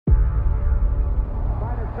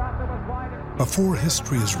Before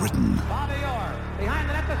history is written,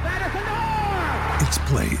 it's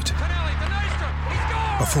played.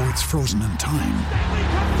 Before it's frozen in time,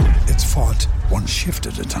 it's fought one shift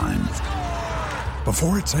at a time.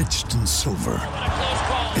 Before it's etched in silver,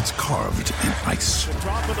 it's carved in ice.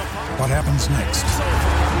 What happens next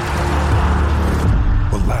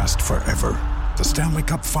will last forever. The Stanley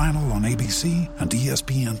Cup Final on ABC and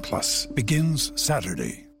ESPN Plus begins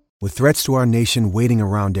Saturday. With threats to our nation waiting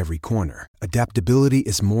around every corner, adaptability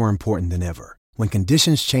is more important than ever. When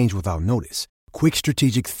conditions change without notice, quick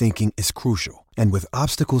strategic thinking is crucial. And with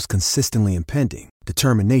obstacles consistently impending,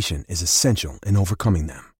 determination is essential in overcoming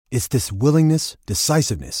them. It's this willingness,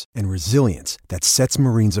 decisiveness, and resilience that sets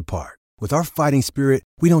Marines apart. With our fighting spirit,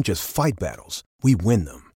 we don't just fight battles, we win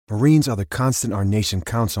them. Marines are the constant our nation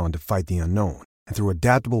counts on to fight the unknown. And through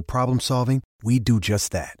adaptable problem solving, we do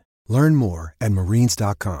just that. Learn more at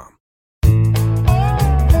marines.com.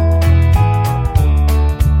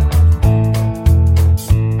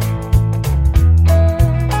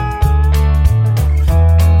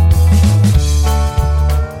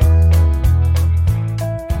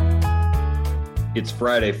 It's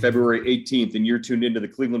Friday, February 18th, and you're tuned into the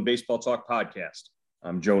Cleveland Baseball Talk podcast.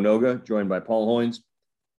 I'm Joe Noga, joined by Paul Hoynes.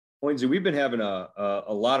 Hoynes, we've been having a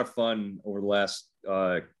lot of fun over the last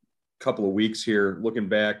couple of weeks here, looking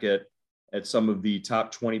back at some of the top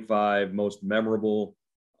 25 most memorable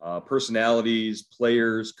personalities,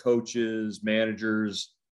 players, coaches,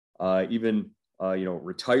 managers, even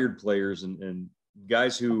retired players and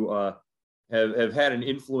guys who have had an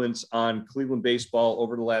influence on Cleveland baseball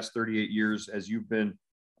over the last 38 years, as you've been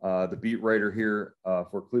the beat writer here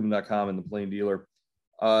for Cleveland.com and the Plain Dealer.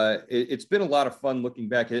 It's been a lot of fun looking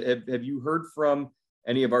back. Have you heard from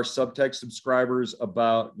any of our Subtext subscribers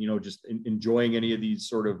about, just enjoying any of these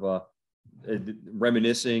sort of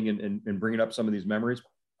reminiscing and bringing up some of these memories?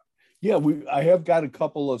 Yeah, I have got a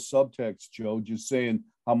couple of subtexts, Joe, just saying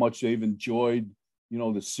how much they've enjoyed,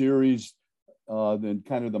 the series, and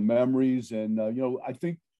kind of the memories. And, I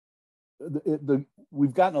think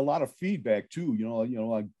we've gotten a lot of feedback too,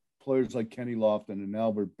 like players like Kenny Lofton and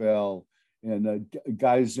Albert Bell and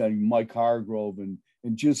guys like Mike Hargrove and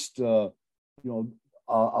just,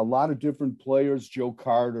 a lot of different players, Joe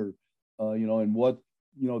Carter, and what,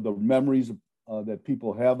 the memories that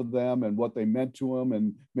people have of them and what they meant to them.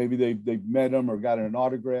 And maybe they've met them or got an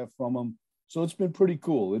autograph from them. So it's been pretty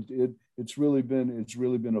cool. It's really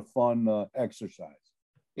been a fun exercise.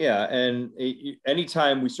 Yeah, and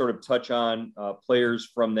anytime we sort of touch on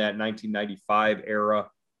players from that 1995 era,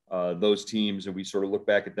 those teams, and we sort of look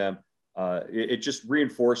back at them, it just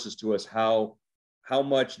reinforces to us how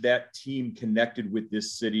much that team connected with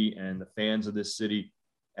this city and the fans of this city.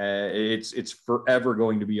 It's forever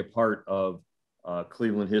going to be a part of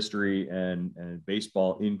Cleveland history and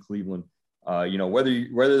baseball in Cleveland.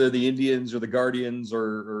 Whether they're the Indians or the Guardians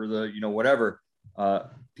or the whatever,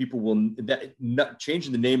 people will not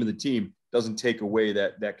changing the name of the team doesn't take away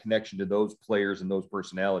that connection to those players and those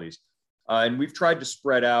personalities. And we've tried to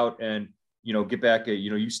spread out and get back at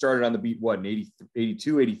you started on the beat in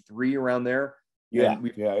 82, 83 around there. Yeah,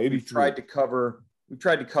 we've tried to cover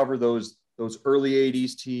those early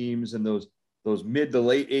 80s teams and those mid to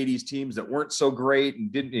late 80s teams that weren't so great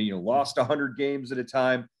and didn't lost 100 games at a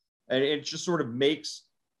time. And it just sort of makes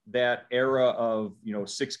that era of,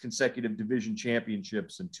 6 consecutive division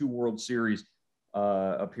championships and 2 World Series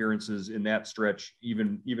appearances in that stretch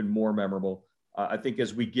even more memorable. I think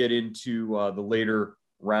as we get into the later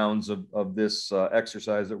rounds of this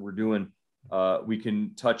exercise that we're doing, we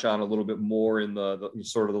can touch on a little bit more in the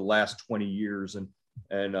sort of the last 20 years and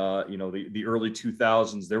the early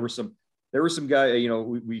 2000s. There were some guys,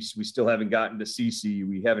 we still haven't gotten to CC.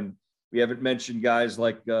 We haven't mentioned guys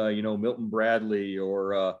like, Milton Bradley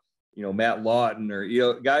or, Matt Lawton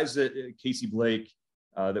or, guys that Casey Blake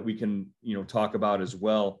that we can, talk about as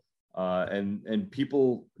well. And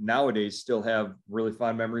people nowadays still have really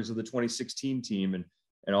fond memories of the 2016 team and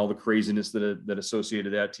all the craziness that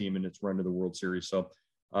associated that team and its run to the World Series. So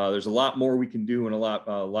there's a lot more we can do and a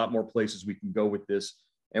lot more places we can go with this.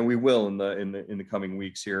 And we will in the coming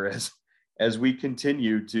weeks here as we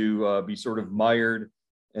continue to be sort of mired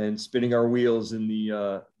and spinning our wheels in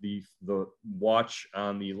the watch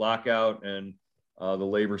on the lockout and the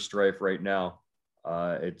labor strife right now.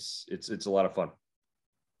 It's a lot of fun.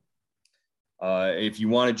 If you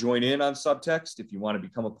want to join in on Subtext, if you want to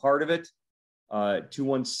become a part of it,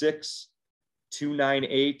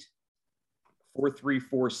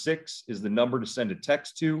 216-298-4346 is the number to send a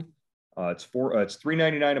text to. It's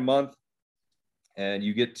 $3.99 a month, and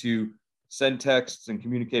you get to send texts and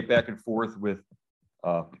communicate back and forth with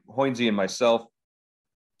Hoynesy and myself.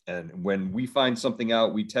 And when we find something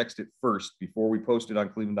out, we text it first before we post it on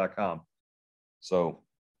Cleveland.com. So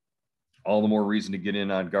all the more reason to get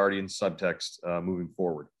in on Guardians subtext moving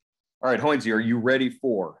forward. All right, Hoynesy, are you ready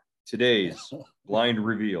for today's blind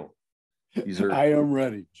reveal? I am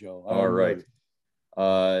ready, Joe. All right.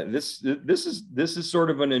 This is sort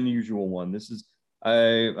of an unusual one.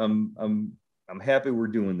 I'm happy we're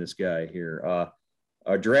doing this guy here.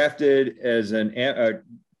 Drafted as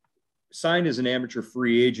signed as an amateur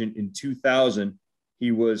free agent in 2000.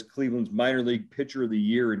 He was Cleveland's minor league pitcher of the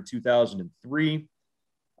year in 2003.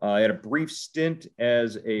 Had a brief stint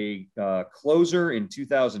as a closer in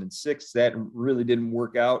 2006. That really didn't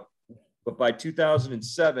work out. But by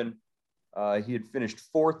 2007, he had finished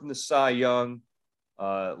fourth in the Cy Young,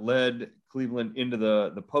 led Cleveland into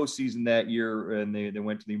the postseason that year, and they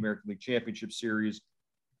went to the American League Championship Series.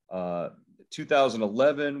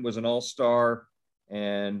 2011 was an All-Star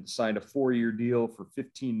and signed a 4-year deal for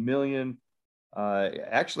 $15 million.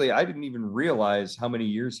 Actually, I didn't even realize how many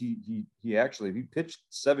years he pitched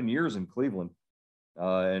 7 years in Cleveland,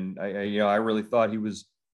 and I really thought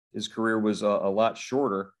his career was a lot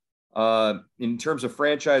shorter. In terms of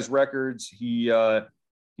franchise records, he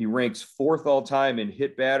ranks fourth all time in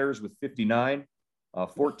hit batters with 59.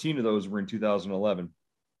 14 of those were in 2011.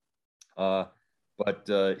 But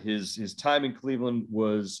his time in Cleveland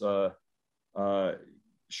was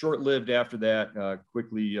short-lived after that,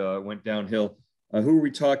 quickly went downhill. Who are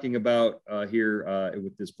we talking about here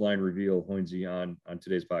with this blind reveal, Hoynesy, on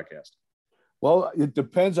today's podcast? Well, it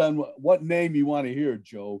depends on what name you want to hear,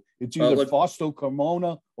 Joe. It's either Fausto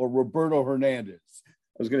Carmona or Roberto Hernandez.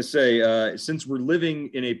 I was going to say, since we're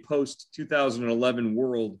living in a post-2011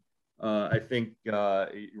 world, I think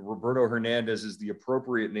Roberto Hernandez is the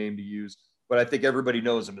appropriate name to use. But I think everybody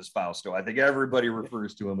knows him as Fausto. I think everybody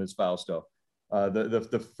refers to him as Fausto.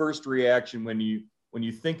 The first reaction when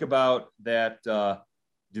you think about that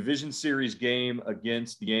division series game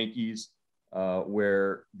against the Yankees,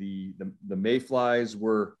 where the Mayflies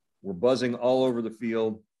were buzzing all over the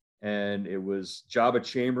field, and it was Jabba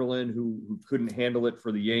Chamberlain who couldn't handle it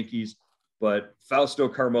for the Yankees, but Fausto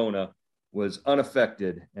Carmona was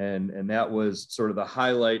unaffected, and that was sort of the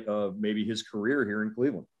highlight of maybe his career here in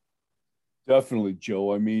Cleveland. Definitely,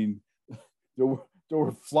 Joe. I mean, there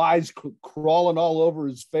were flies crawling all over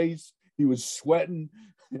his face. He was sweating,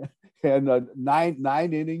 and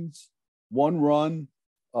nine innings, 1 run,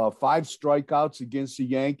 5 strikeouts against the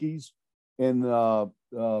Yankees, and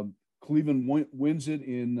Cleveland wins it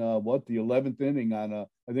in the 11th inning on a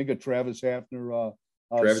Travis Hafner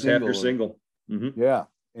single. Mm-hmm. Yeah,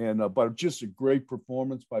 and but just a great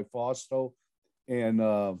performance by Fausto, and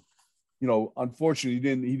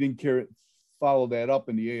unfortunately he didn't follow that up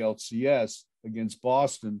in the ALCS against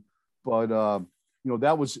Boston, but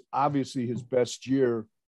that was obviously his best year.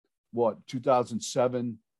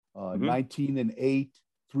 2007, 19-8,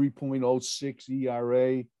 3.06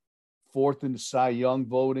 ERA, fourth in the Cy Young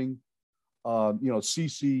voting.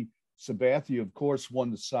 CC Sabathia, of course,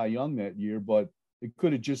 won the Cy Young that year, but it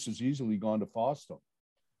could have just as easily gone to Fausto.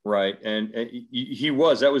 Right, and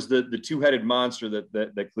that was the two-headed monster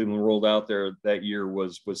that Cleveland rolled out there that year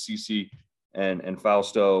was CC and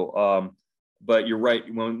Fausto. But you're right,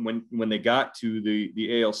 when they got to the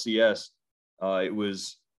ALCS, it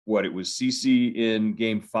was CC in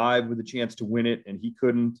Game 5 with a chance to win it, and he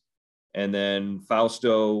couldn't, and then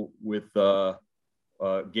Fausto with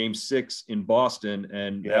Game 6 in Boston,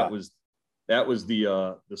 and that was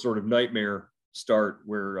the sort of nightmare start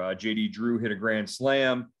where JD Drew hit a grand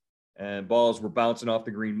slam and balls were bouncing off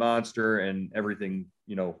the green monster, and everything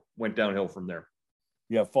went downhill from there.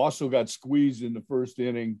 Yeah, Fausto got squeezed in the first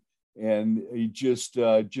inning, and he just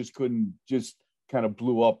couldn't, just kind of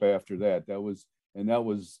blew up after that. That was they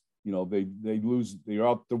lose. They are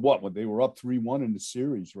up to what? They were up 3-1 in the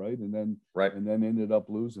series, right? And then ended up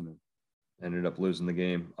losing it. Ended up losing the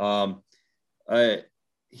game.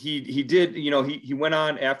 He did, he went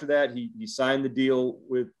on after that. He signed the deal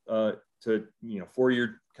with to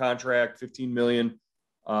 4-year contract, $15 million.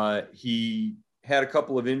 He had a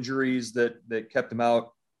couple of injuries that kept him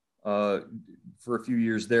out for a few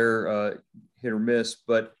years there, hit or miss.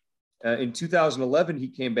 But in 2011, he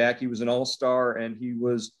came back. He was an all-star, and he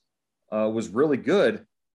was really good.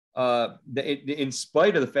 In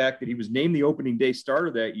spite of the fact that he was named the opening day starter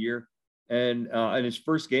that year, and in his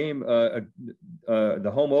first game,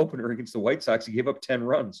 the home opener against the White Sox, he gave up 10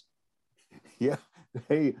 runs. Yeah,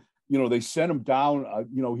 they sent him down.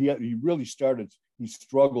 He really started. He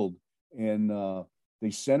struggled, and they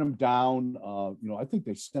sent him down. I think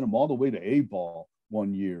they sent him all the way to A ball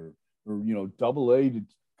one year, or Double A to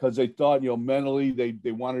because they thought, mentally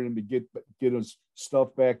they wanted him to get his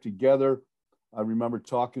stuff back together. I remember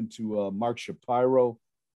talking to Mark Shapiro,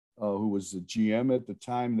 who was the GM at the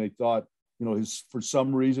time. They thought, for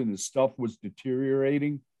some reason his stuff was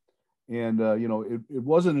deteriorating. And, it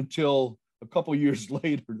wasn't until a couple of years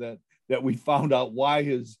later that we found out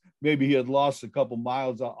why maybe he had lost a couple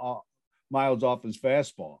miles off his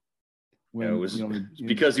fastball. It was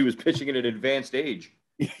because he was pitching at an advanced age.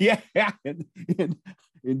 Yeah.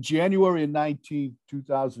 In January of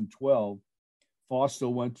 2012, Fausto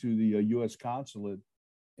went to the U.S. consulate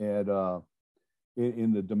in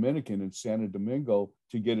the Dominican in Santo Domingo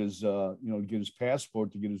to get his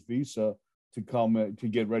passport, to get his visa, to come to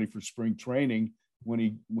get ready for spring training. When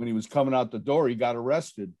he was coming out the door, he got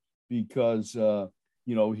arrested because the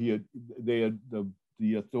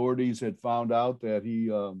authorities had found out that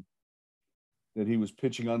he was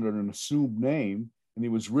pitching under an assumed name, and he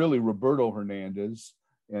was really Roberto Hernandez,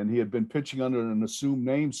 and he had been pitching under an assumed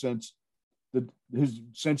name since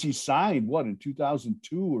he signed in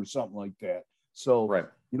 2002 or something like that. So, right.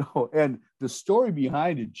 And the story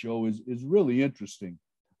behind it, Joe, is really interesting.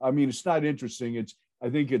 I mean, it's not interesting. I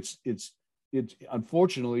think it's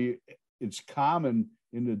unfortunately it's common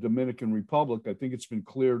in the Dominican Republic. I think it's been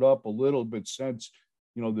cleared up a little bit since,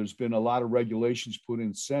 there's been a lot of regulations put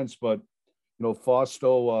in since, but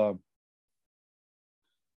Fausto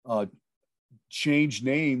changed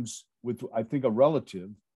names with, I think, a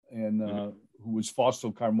relative, and who was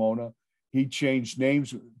Fausto Carmona. He changed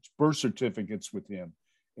names, birth certificates with him.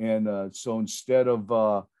 And so instead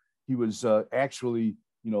of, he was actually,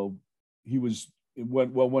 when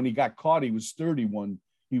he got caught, he was 31.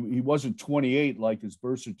 He wasn't 28 like his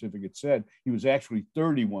birth certificate said. He was actually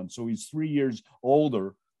 31. So he's 3 years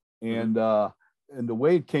older. And the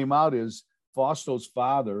way it came out is Fausto's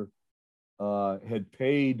father had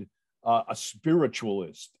paid a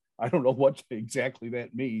spiritualist. I don't know what exactly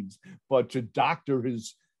that means, but to doctor the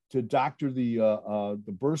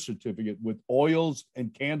birth certificate with oils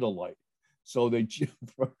and candlelight. So they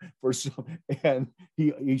and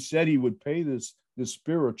he said he would pay this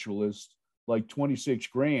spiritualist like 26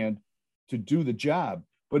 grand to do the job,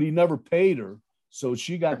 but he never paid her. So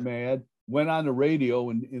she got mad, went on the radio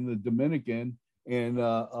in the Dominican and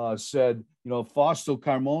said, Fausto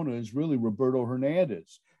Carmona is really Roberto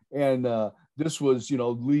Hernandez. And this was,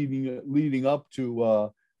 leading up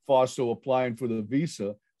to Fausto applying for the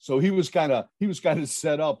visa. So he was kind of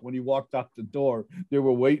set up when he walked out the door. They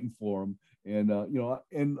were waiting for him. And,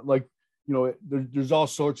 there's all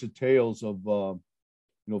sorts of tales of,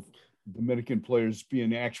 Dominican players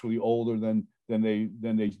being actually older than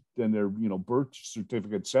their birth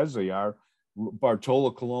certificate says they are. Bartolo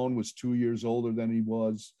Colon was 2 years older than he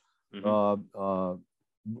was.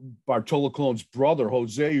 Bartolo Colon's brother,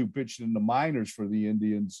 Jose, who pitched in the minors for the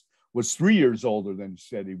Indians, was 3 years older than he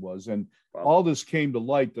said he was. And all this came to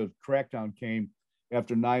light. The crackdown came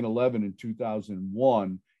after 9/11 in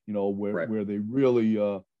 2001, where they really,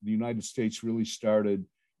 the United States really started,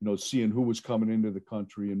 seeing who was coming into the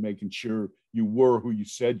country and making sure you were who you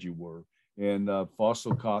said you were. And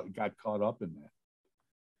Fausto got caught up in that.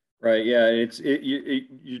 Right. Yeah.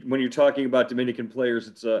 When you're talking about Dominican players,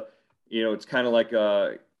 it's kind of like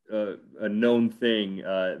a known thing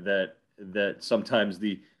that sometimes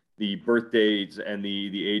the birthdays and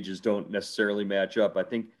the ages don't necessarily match up. I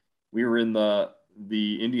think we were in the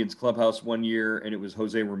Indians clubhouse one year, and it was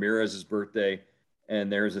Jose Ramirez's birthday,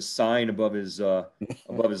 and there's a sign above his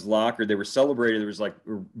locker. They were celebrating. There was like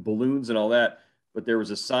balloons and all that, but there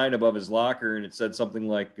was a sign above his locker, and it said something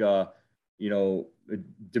like,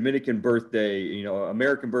 Dominican birthday,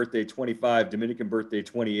 American birthday 25, Dominican birthday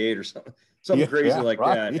 28, or something crazy like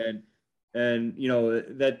right. that. And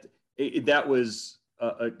that was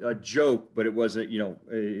a joke, but it wasn't.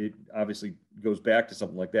 It obviously goes back to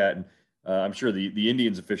something like that. And I'm sure the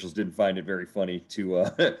Indians officials didn't find it very funny to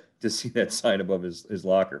see that sign above his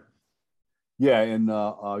locker. Yeah, and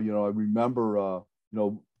I remember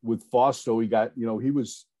with Fausto, he got he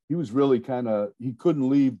was really he couldn't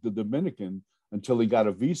leave the Dominican until he got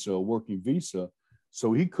a working visa.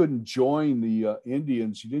 So he couldn't join the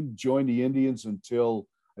Indians. He didn't join the Indians until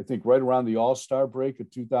I think right around the All-Star break of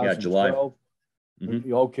 2012. Yeah, July.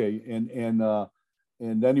 Mm-hmm. Okay,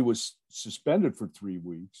 and then he was suspended for 3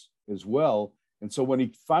 weeks as well. And so when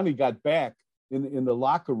he finally got back in the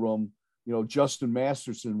locker room, Justin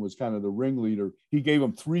Masterson was kind of the ringleader. He gave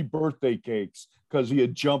him 3 birthday cakes because he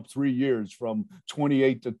had jumped 3 years from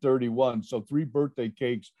 28 to 31. So 3 birthday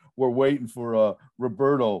cakes were waiting for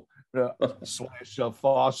Roberto /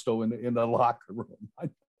 Fausto in the locker room.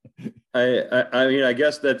 I mean, I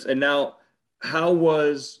guess and now how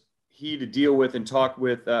was he to deal with and talk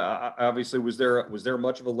with? Obviously, was there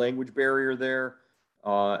much of a language barrier there?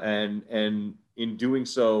 And in doing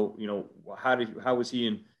so, how was he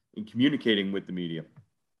in communicating with the media?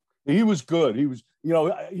 He was good. He was,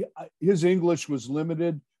 his English was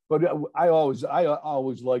limited, but I always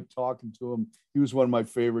liked talking to him. He was one of my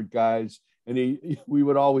favorite guys, and we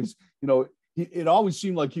would always, it always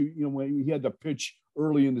seemed like when he had to pitch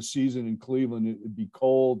early in the season in Cleveland, it'd be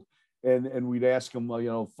cold, and we'd ask him,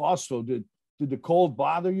 Fausto, did the cold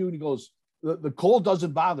bother you? And he goes, the cold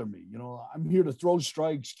doesn't bother me. I'm here to throw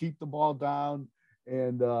strikes, keep the ball down,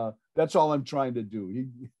 and that's all I'm trying to do.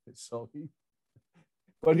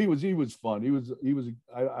 But he was fun.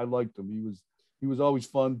 I liked him. He was always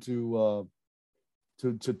fun to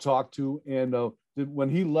talk to. And when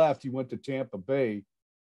he left, he went to Tampa Bay,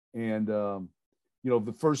 and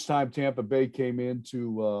the first time Tampa Bay came in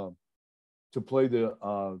to play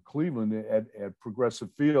the Cleveland at Progressive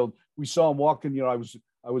Field, we saw him walking.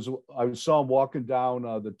 I saw him walking down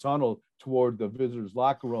the tunnel toward the visitors'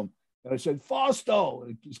 locker room. And I said, Fausto,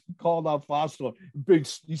 and he called out Fausto.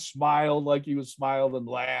 He smiled like he was smiled and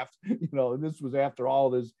laughed, and this was after all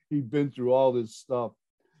this, he'd been through all this stuff,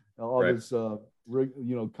 all right. This,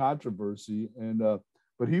 controversy. And,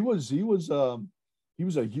 but he was a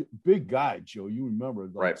big guy, Joe. You remember,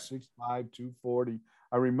 like right. 6'5", 240.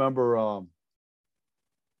 I remember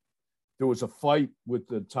there was a fight with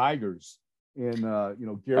the Tigers and,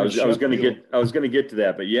 Gary I was going to get to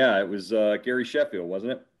that, but yeah, it was Gary Sheffield,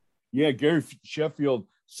 wasn't it? Yeah, Gary Sheffield,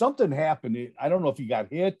 something happened. I don't know if he got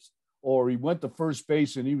hit or he went to first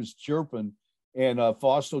base and he was chirping. And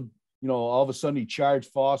Fausto, all of a sudden he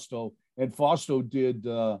charged Fausto, and Fausto did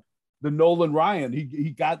the Nolan Ryan.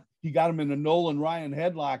 He got him in a Nolan Ryan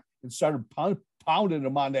headlock and started pounding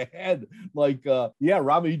him on the head. Like,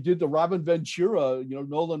 he did the Robin Ventura,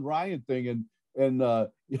 Nolan Ryan thing. And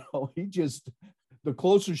he just, the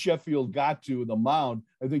closer Sheffield got to the mound,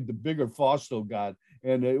 I think the bigger Fausto got.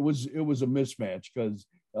 And it was a mismatch because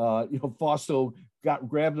Fausto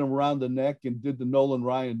grabbed him around the neck and did the Nolan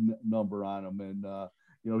Ryan number on him,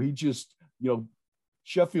 and he just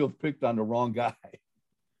Sheffield picked on the wrong guy.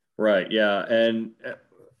 Right. Yeah, and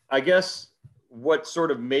I guess what sort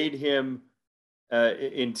of made him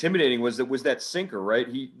intimidating was that sinker, right?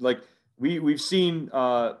 We've seen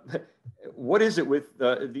what is it with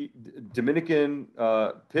the Dominican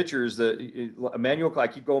pitchers? Emmanuel, I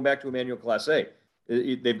keep going back to Emmanuel Clase.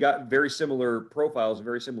 They've got very similar profiles and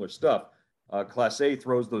very similar stuff. Clase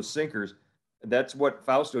throws those sinkers. That's what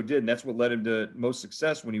Fausto did, and that's what led him to most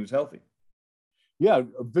success when he was healthy. Yeah,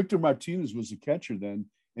 Victor Martinez was the catcher then,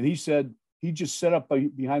 and he said he just set up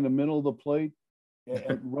behind the middle of the plate,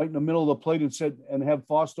 right in the middle of the plate, and have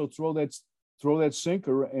Fausto throw that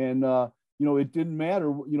sinker, and it didn't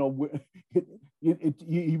matter.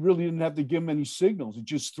 He really didn't have to give him any signals. He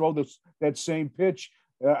just throw that same pitch.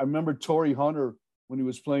 I remember Torrey Hunter, when he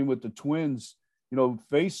was playing with the Twins,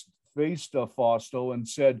 faced Fausto and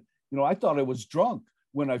said, I thought I was drunk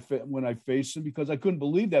when I faced him because I couldn't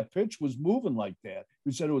believe that pitch was moving like that.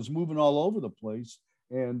 He said it was moving all over the place.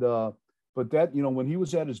 And but that, when he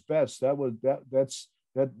was at his best, that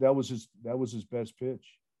was his best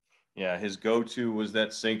pitch. Yeah, his go-to was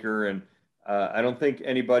that sinker, and I don't think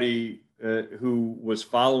anybody who was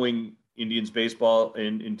following Indians baseball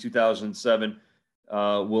in 2007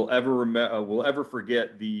 will ever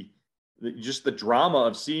forget the drama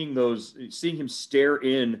of seeing him stare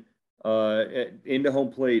into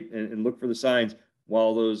home plate and look for the signs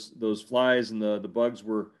while those flies and the bugs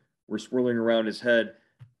were swirling around his head,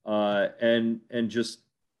 and just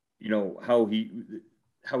how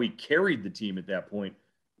he carried the team at that point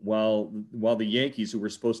while the Yankees, who were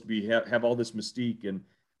supposed to have all this mystique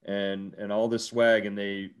and all this swag, and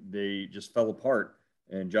they just fell apart,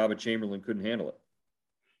 and Jabba Chamberlain couldn't handle it.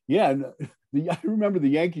 Yeah, and I remember the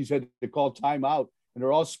Yankees had to call timeout, and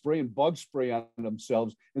they're all spraying bug spray on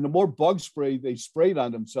themselves. And the more bug spray they sprayed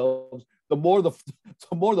on themselves, the more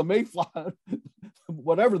the mayfly,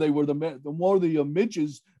 whatever they were, the more the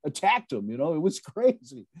midges attacked them. It was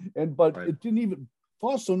crazy. But right. It didn't even.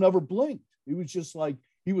 Fausto never blinked. He was just like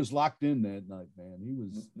he was locked in that night, man. He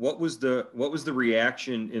was. What was the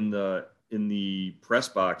reaction in the press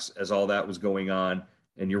box as all that was going on,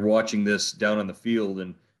 and you're watching this down on the field,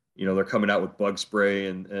 and they're coming out with bug spray,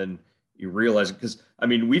 and you realize it, because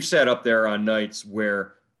we've sat up there on nights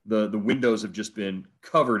where the windows have just been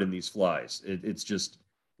covered in these flies. It's just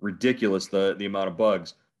ridiculous the amount of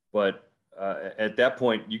bugs. But at that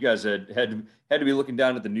point, you guys had to be looking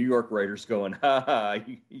down at the New York writers, going,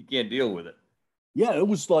 you can't deal with it. Yeah,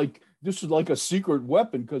 this was like a secret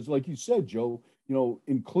weapon because, like you said, Joe,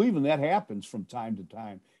 in Cleveland, that happens from time to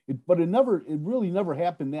time. But it really never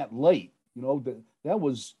happened that late. That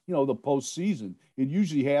was, the postseason. It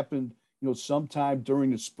usually happened, sometime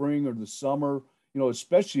during the spring or the summer,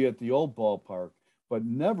 especially at the old ballpark, but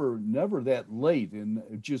never that late. And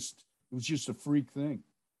it was just a freak thing.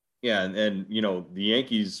 Yeah. And the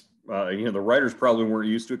Yankees, the writers probably weren't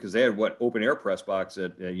used to it because they had open air press box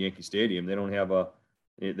at Yankee Stadium. They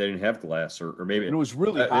didn't have glass or maybe. And it was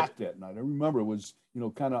really hot that night. I remember it was,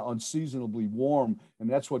 kind of unseasonably warm. And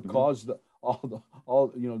that's what caused that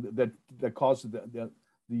caused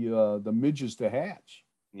the midges to hatch.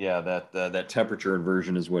 Yeah, that temperature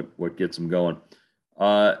inversion is what gets them going.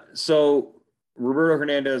 So Roberto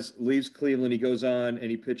Hernandez leaves Cleveland. He goes on and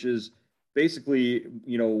he pitches basically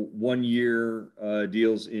 1 year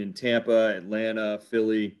deals in Tampa, Atlanta,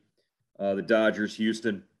 Philly, the Dodgers,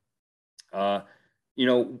 Houston. I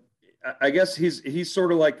guess he's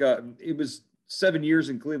sort of like it was 7 years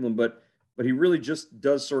in Cleveland, but he really just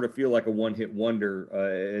does sort of feel like a one-hit wonder.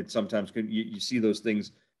 It sometimes you see those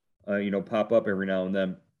things, pop up every now and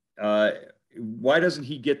then. Why doesn't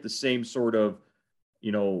he get the same sort of,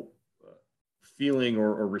 feeling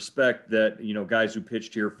or respect that, guys who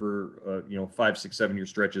pitched here for, 5, 6, 7 year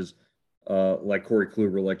stretches, like Corey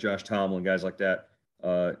Kluber, like Josh Tomlin, guys like that,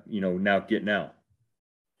 now get now?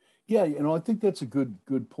 Yeah, I think that's a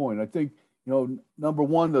good point. I think, number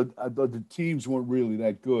one, the teams weren't really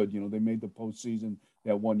that good. They made the postseason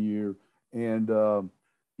that 1 year. And,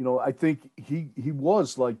 I think he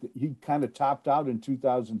was like, he kind of topped out in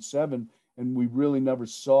 2007, and we really never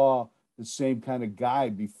saw the same kind of guy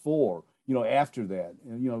before, after that.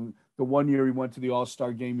 And, the 1 year he went to the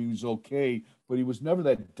All-Star game, he was okay, but he was never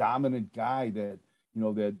that dominant guy that,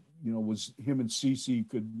 was him and CeCe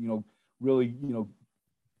could, really,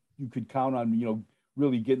 you could count on,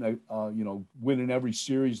 really getting winning every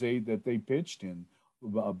series that they pitched in,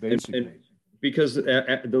 basically. And because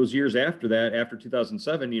those years after that, after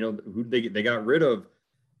 2007, who they got rid of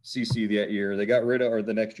CeCe that year, they got rid of, or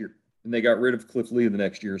the next year, and they got rid of Cliff Lee the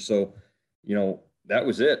next year. So, that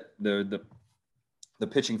was it. The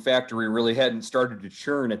pitching factory really hadn't started to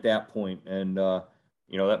churn at that point, and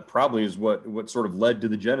that probably is what sort of led to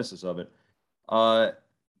the genesis of it.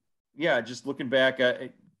 Just looking back,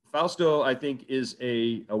 Fausto, I think, is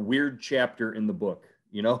a weird chapter in the book.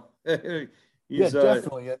 He's,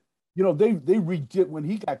 definitely. They redid when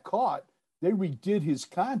he got caught. They redid his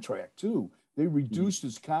contract too. They reduced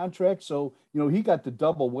his contract, so he got the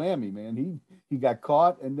double whammy, man. He got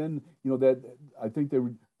caught, and then that I think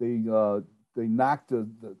they knocked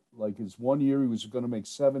the like his 1 year he was going to make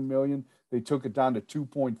 $7 million. They took it down to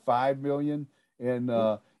 $2.5 million, and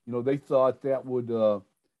they thought that would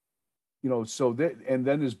so that, and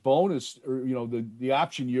then his bonus, or the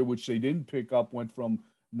option year, which they didn't pick up, went from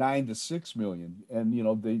 $9 to $6 million,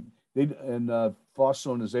 and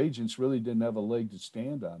Fausto and his agents really didn't have a leg to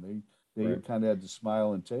stand on. They right. kind of had to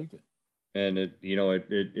smile and take it. And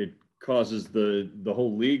it causes the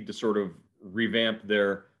whole league to sort of revamp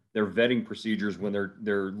their vetting procedures when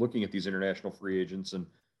they're looking at these international free agents and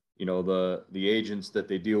the agents that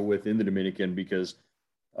they deal with in the Dominican, because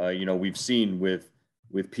we've seen with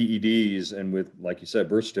PEDs and with, like you said,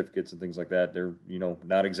 birth certificates and things like that, they're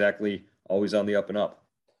not exactly always on the up and up.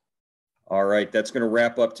 All right, that's going to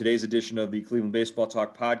wrap up today's edition of the Cleveland Baseball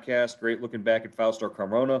Talk podcast. Great looking back at Fausto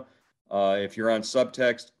Carmona. If you're on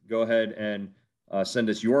Subtext, go ahead and send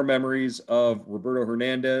us your memories of Roberto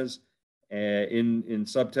Hernandez in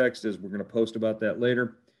Subtext, as we're going to post about that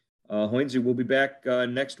later. Hoynesy, we'll be back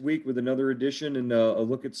next week with another edition and a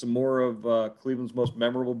look at some more of Cleveland's most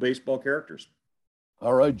memorable baseball characters.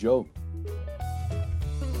 All right, Joe.